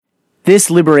This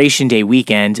Liberation Day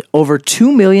weekend, over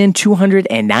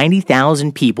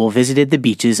 2,290,000 people visited the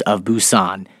beaches of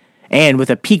Busan. And with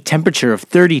a peak temperature of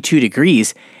 32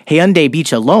 degrees, Haeundae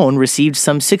Beach alone received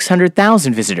some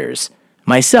 600,000 visitors,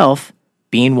 myself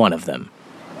being one of them.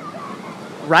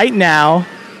 Right now,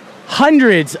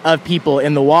 hundreds of people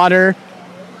in the water,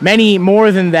 many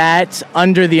more than that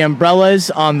under the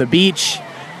umbrellas on the beach,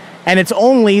 and it's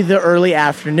only the early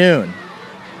afternoon.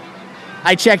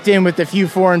 I checked in with a few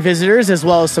foreign visitors as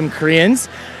well as some Koreans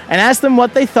and asked them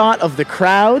what they thought of the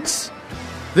crowds,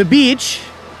 the beach,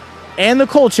 and the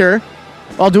culture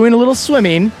while doing a little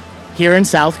swimming here in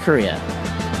South Korea.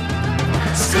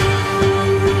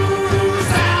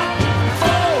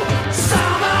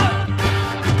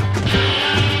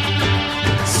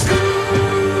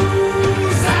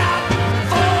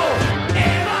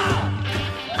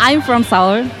 I'm from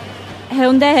Seoul.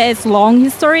 Haeundae has long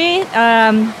history.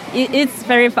 It's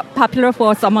very popular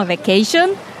for summer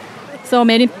vacation. So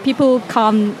many people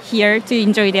come here to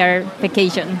enjoy their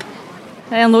vacation.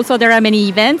 And also there are many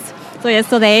events. So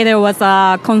yesterday there was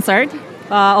a concert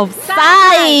of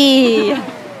Psy.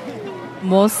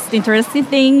 Most interesting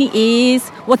thing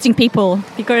is watching people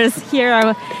because here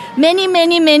are many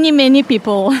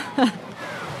people.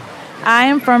 I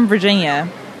am from Virginia.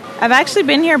 I've actually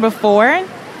been here before,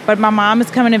 but my mom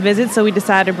is coming to visit, so we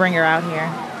decided to bring her out here.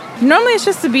 Normally it's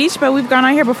just the beach, but we've gone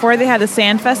out here before. They had the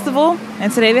Sand Festival,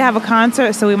 and today they have a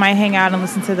concert, so we might hang out and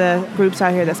listen to the groups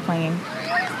out here that's playing.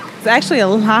 It's actually a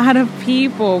lot of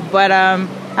people, but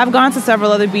I've gone to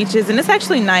several other beaches, and it's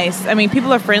actually nice. I mean,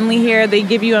 people are friendly here. They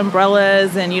give you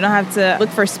umbrellas, and you don't have to look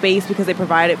for space because they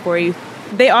provide it for you.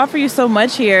 They offer you so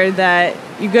much here that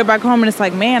you go back home, and it's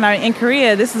like, man, in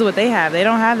Korea, this is what they have. They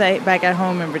don't have that back at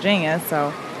home in Virginia,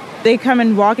 so they come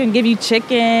and walk and give you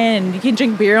chicken, and you can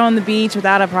drink beer on the beach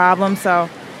without a problem. So,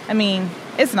 I mean,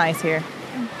 it's nice here.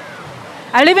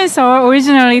 I live in Seoul,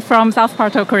 originally from south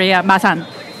part of Korea, Masan.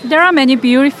 There are many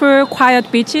beautiful, quiet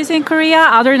beaches in Korea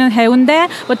other than Haeundae.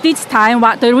 But this time,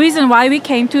 the reason why we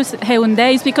came to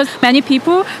Haeundae is because many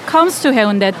people comes to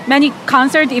Haeundae. Many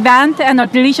concert events and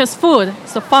delicious food.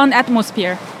 So fun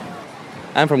atmosphere.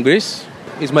 I'm from Greece.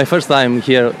 It's my first time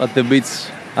here at the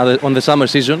beach on the summer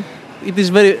season. It is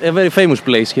a very famous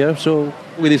place here, so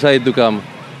we decided to come.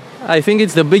 I think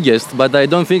it's the biggest, but I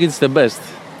don't think it's the best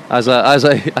as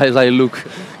I look.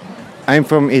 I'm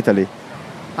from Italy.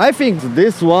 I think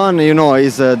this one,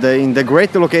 is in the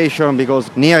great location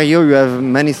because near you have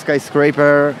many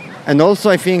skyscrapers. And also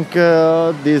I think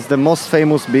this is the most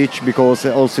famous beach because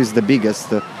also it's the biggest.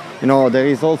 There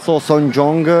is also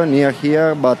Sonjong near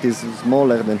here, but it's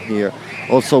smaller than here.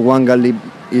 Also Wangali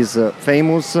is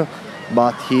famous,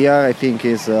 but here I think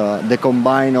is the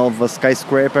combine of a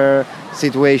skyscraper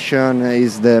situation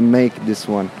is the make this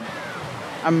one.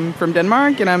 I'm from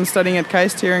Denmark and I'm studying at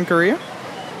KAIST here in Korea.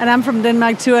 And I'm from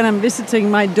Denmark too, and I'm visiting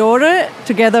my daughter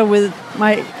together with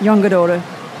my younger daughter.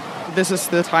 This is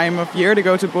the time of year to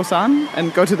go to Busan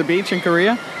and go to the beach in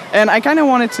Korea. And I kind of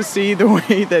wanted to see the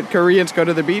way that Koreans go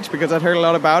to the beach because I'd heard a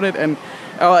lot about it, and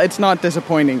it's not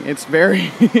disappointing. It's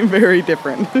very, very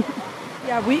different.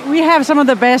 Yeah, we have some of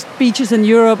the best beaches in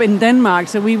Europe in Denmark,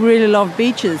 so we really love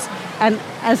beaches. And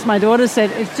as my daughter said,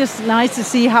 it's just nice to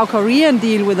see how Koreans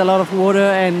deal with a lot of water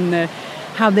and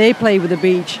how they play with the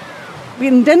beach.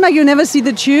 In Denmark, you never see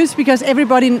the tubes because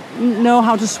everybody know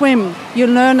how to swim. You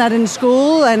learn that in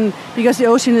school, and because the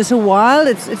ocean is so wild,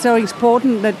 it's so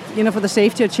important that, for the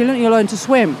safety of children, you learn to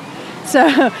swim.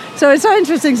 So it's so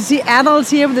interesting to see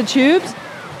adults here with the tubes.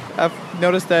 I've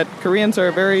noticed that Koreans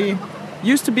are very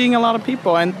used to being a lot of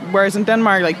people, and whereas in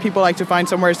Denmark, people like to find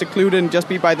somewhere secluded and just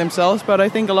be by themselves, but I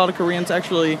think a lot of Koreans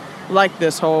actually like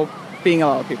this whole being a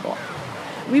lot of people.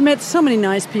 We met so many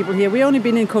nice people here. We've only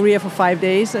been in Korea for 5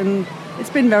 days, and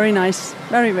it's been very nice,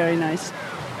 very, very nice.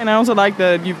 And I also like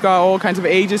that you've got all kinds of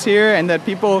ages here and that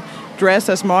people dress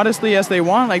as modestly as they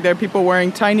want. Like there are people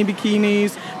wearing tiny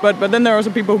bikinis, but then there are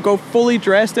also people who go fully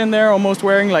dressed in there, almost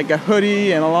wearing like a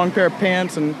hoodie and a long pair of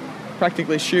pants and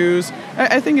practically shoes.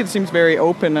 I think it seems very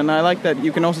open, and I like that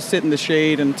you can also sit in the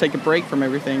shade and take a break from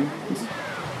everything.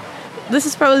 This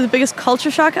is probably the biggest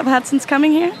culture shock I've had since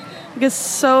coming here, because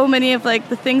so many of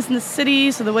the things in the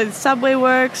city, so the way the subway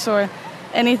works or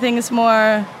anything is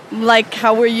more like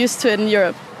how we're used to it in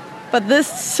Europe. But this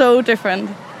is so different.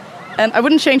 And I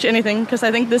wouldn't change anything because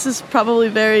I think this is probably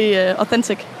very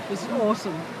authentic. This is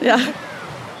awesome. Yeah.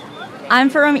 I'm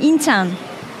from Incheon.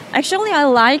 Actually, I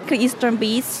like Eastern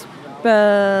Beach,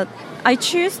 but I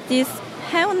choose this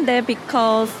Haeundae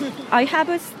because I have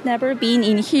never been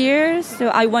in here, so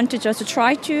I want to just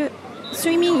try to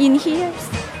swimming in here.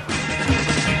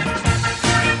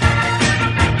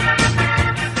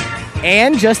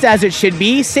 And just as it should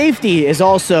be, safety is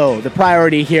also the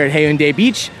priority here at Haeundae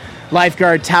Beach.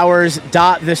 Lifeguard towers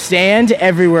dot the sand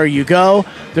everywhere you go.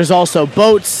 There's also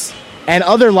boats and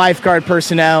other lifeguard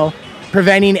personnel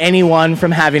preventing anyone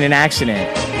from having an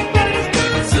accident.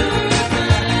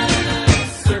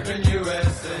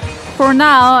 For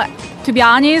now, to be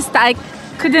honest, I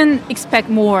couldn't expect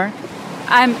more.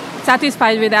 I'm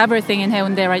satisfied with everything in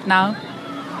Haeundae right now.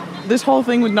 This whole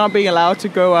thing would not be allowed to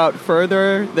go out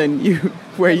further than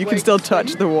where you can still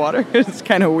touch the water. It's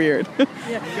kind of weird.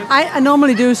 I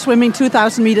normally do swimming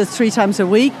 2,000 meters 3 times a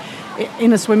week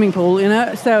in a swimming pool,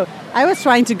 So I was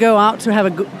trying to go out to have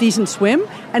a decent swim,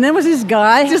 and there was this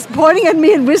guy just pointing at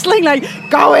me and whistling like,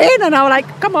 "Go in!" And I was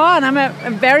like, "Come on, I'm a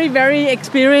very, very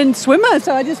experienced swimmer,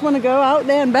 so I just want to go out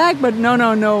there and back." But no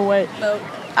way. No.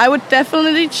 I would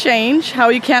definitely change how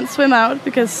you can't swim out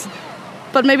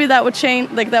but maybe that would change.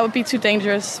 Like that would be too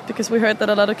dangerous because we heard that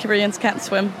a lot of Koreans can't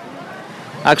swim.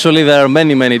 Actually, there are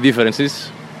many differences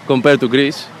compared to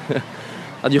Greece.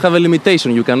 And you have a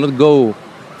limitation. You cannot go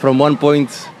from one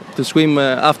point to swim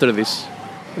after this.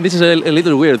 This is a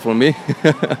little weird for me,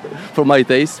 for my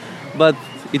taste. But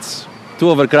it's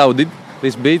too overcrowded,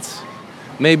 this beach.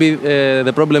 Maybe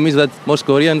the problem is that most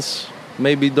Koreans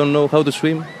maybe don't know how to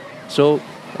swim. So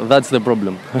that's the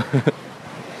problem.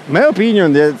 My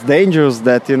opinion, it's dangerous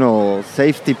that,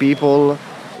 safety people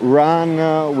run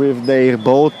with their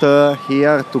boat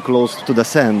here too close to the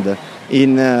sand.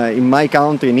 In my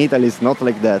country, in Italy, it's not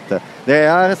like that. There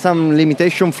are some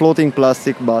limitation floating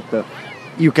plastic, but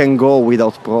you can go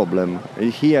without problem.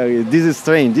 Here, this is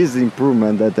strange. This is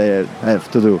improvement that I have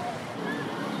to do.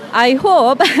 I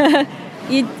hope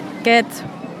it gets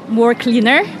more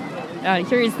cleaner.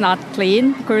 Here is not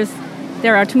clean because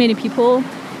there are too many people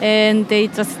and they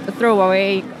just throw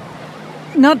away.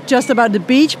 Not just about the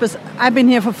beach, but I've been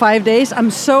here for 5 days. I'm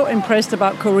so impressed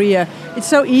about Korea. It's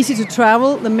so easy to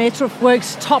travel. The metro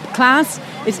works top class.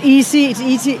 It's easy.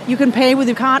 You can pay with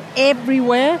your card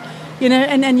everywhere,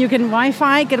 and you can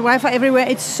get Wi-Fi everywhere.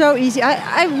 It's so easy.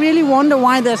 I really wonder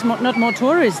why there's not more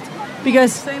tourists,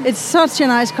 because it's such a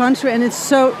nice country and it's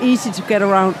so easy to get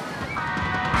around.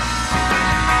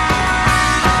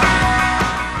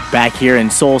 Back here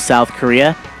in Seoul, South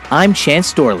Korea, I'm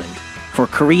Chance Dorland for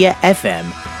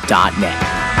KoreaFM.net.